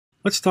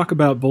Let's talk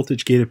about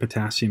voltage-gated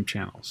potassium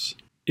channels.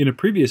 In a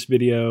previous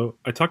video,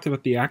 I talked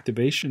about the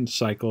activation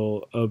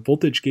cycle of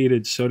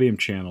voltage-gated sodium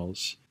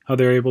channels, how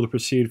they're able to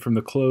proceed from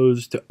the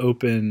closed to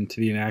open to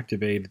the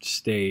inactivated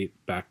state,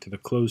 back to the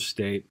closed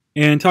state,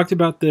 and talked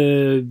about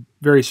the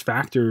various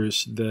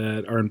factors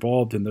that are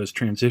involved in those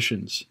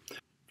transitions.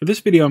 For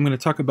this video, I'm going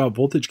to talk about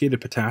voltage-gated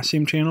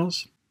potassium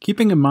channels,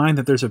 keeping in mind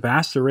that there's a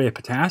vast array of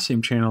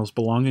potassium channels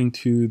belonging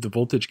to the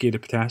voltage-gated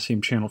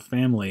potassium channel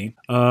family.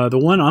 The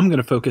one I'm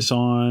going to focus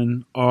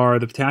on are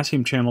the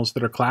potassium channels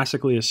that are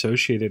classically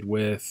associated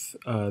with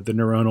the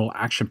neuronal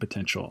action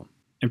potential.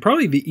 And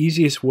probably the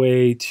easiest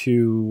way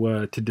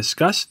to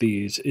discuss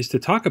these is to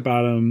talk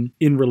about them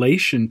in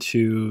relation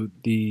to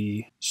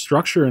the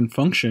structure and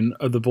function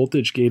of the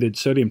voltage-gated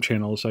sodium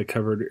channels I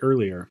covered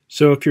earlier.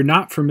 So if you're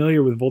not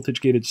familiar with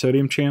voltage-gated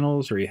sodium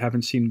channels, or you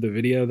haven't seen the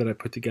video that I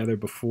put together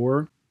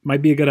before,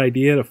 might be a good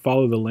idea to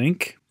follow the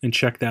link and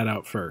check that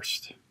out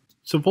first.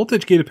 So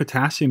voltage-gated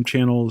potassium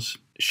channels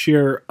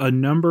share a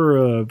number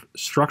of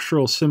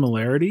structural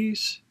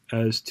similarities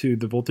as to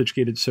the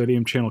voltage-gated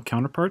sodium channel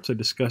counterparts I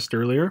discussed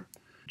earlier.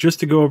 Just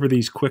to go over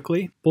these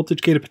quickly,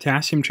 voltage-gated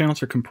potassium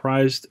channels are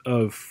comprised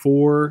of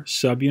 4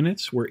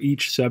 subunits, where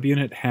each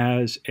subunit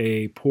has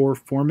a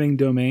pore-forming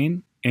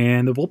domain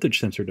and the voltage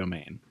sensor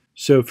domain.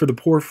 So for the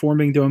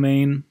pore-forming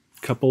domain,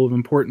 a couple of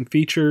important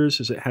features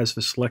is it has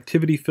the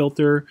selectivity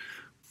filter,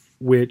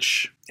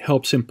 which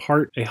helps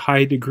impart a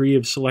high degree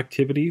of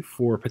selectivity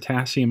for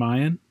potassium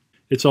ion.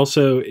 It's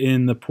also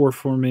in the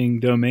pore-forming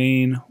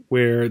domain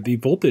where the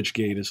voltage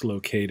gate is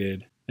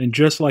located. And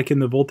just like in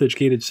the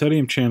voltage-gated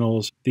sodium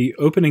channels, the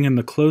opening and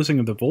the closing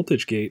of the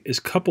voltage gate is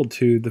coupled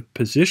to the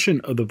position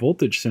of the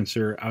voltage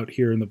sensor out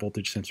here in the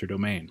voltage sensor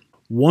domain.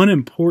 One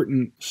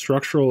important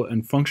structural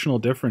and functional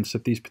difference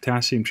that these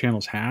potassium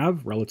channels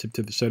have relative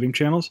to the sodium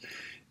channels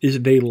is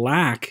they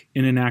lack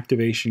an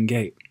inactivation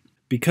gate.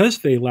 Because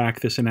they lack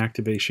this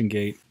inactivation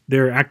gate,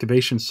 their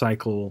activation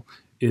cycle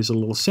is a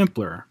little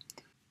simpler.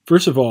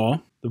 First of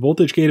all, the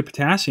voltage-gated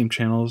potassium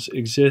channels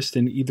exist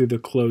in either the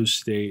closed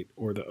state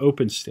or the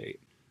open state.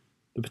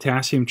 The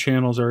potassium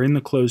channels are in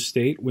the closed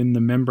state when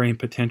the membrane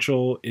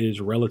potential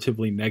is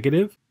relatively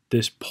negative.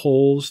 This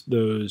pulls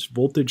those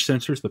voltage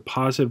sensors, the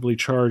positively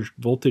charged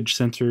voltage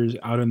sensors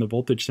out in the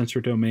voltage sensor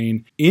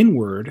domain,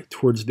 inward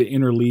towards the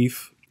inner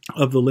leaf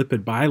of the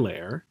lipid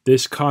bilayer.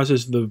 This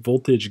causes the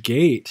voltage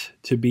gate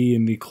to be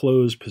in the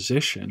closed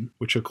position,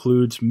 which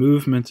includes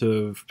movement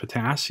of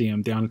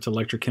potassium down its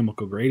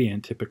electrochemical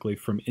gradient, typically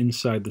from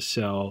inside the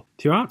cell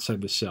to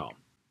outside the cell.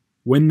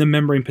 When the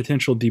membrane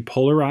potential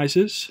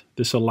depolarizes,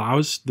 this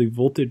allows the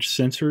voltage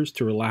sensors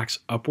to relax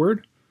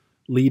upward,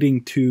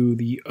 leading to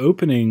the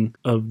opening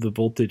of the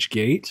voltage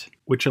gate,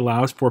 which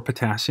allows for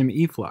potassium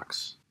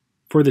efflux.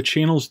 For the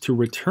channels to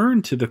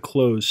return to the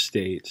closed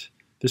state,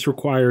 this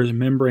requires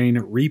membrane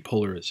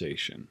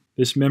repolarization.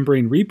 This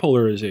membrane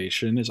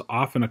repolarization is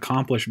often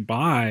accomplished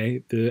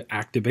by the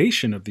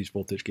activation of these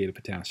voltage-gated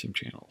potassium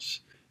channels.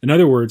 In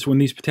other words, when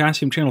these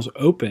potassium channels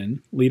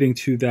open, leading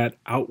to that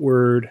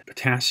outward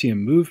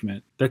potassium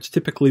movement, that's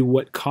typically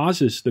what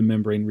causes the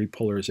membrane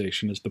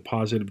repolarization, as the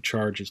positive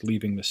charge is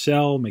leaving the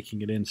cell,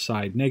 making it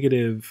inside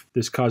negative.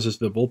 This causes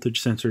the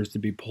voltage sensors to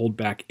be pulled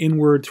back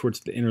inward towards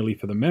the inner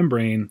leaf of the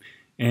membrane,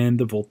 and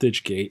the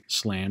voltage gate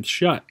slams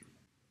shut.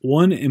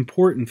 One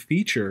important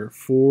feature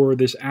for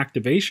this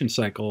activation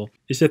cycle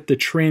is that the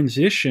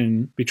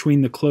transition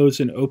between the closed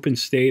and open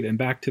state and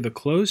back to the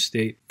closed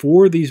state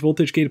for these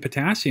voltage-gated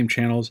potassium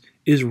channels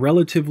is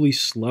relatively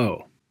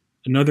slow.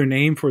 Another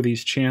name for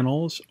these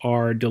channels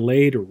are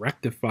delayed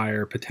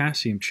rectifier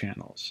potassium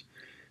channels.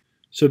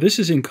 So this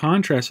is in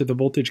contrast to the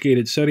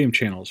voltage-gated sodium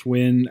channels.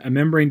 When a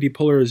membrane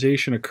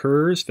depolarization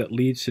occurs that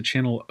leads to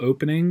channel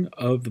opening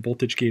of the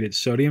voltage-gated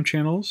sodium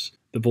channels,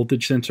 the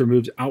voltage sensor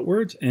moves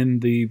outwards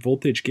and the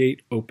voltage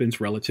gate opens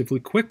relatively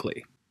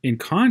quickly. In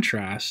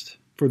contrast,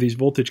 for these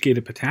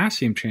voltage-gated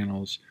potassium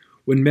channels,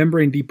 when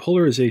membrane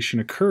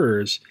depolarization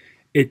occurs,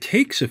 it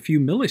takes a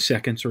few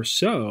milliseconds or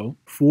so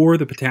for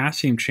the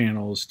potassium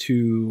channels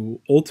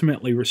to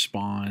ultimately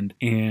respond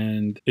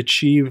and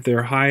achieve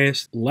their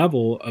highest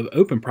level of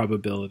open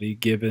probability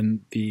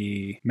given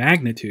the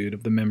magnitude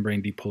of the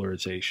membrane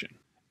depolarization.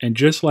 And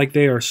just like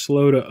they are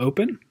slow to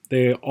open,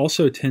 they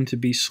also tend to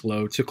be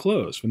slow to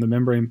close. When the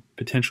membrane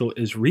potential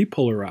is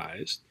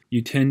repolarized,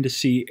 you tend to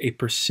see a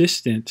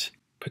persistent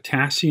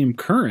potassium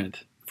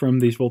current from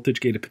these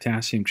voltage-gated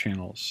potassium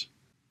channels.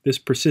 This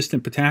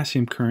persistent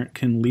potassium current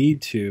can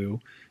lead to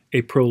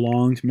a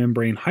prolonged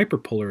membrane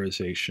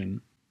hyperpolarization,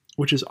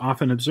 which is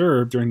often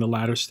observed during the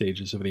latter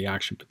stages of the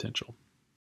action potential.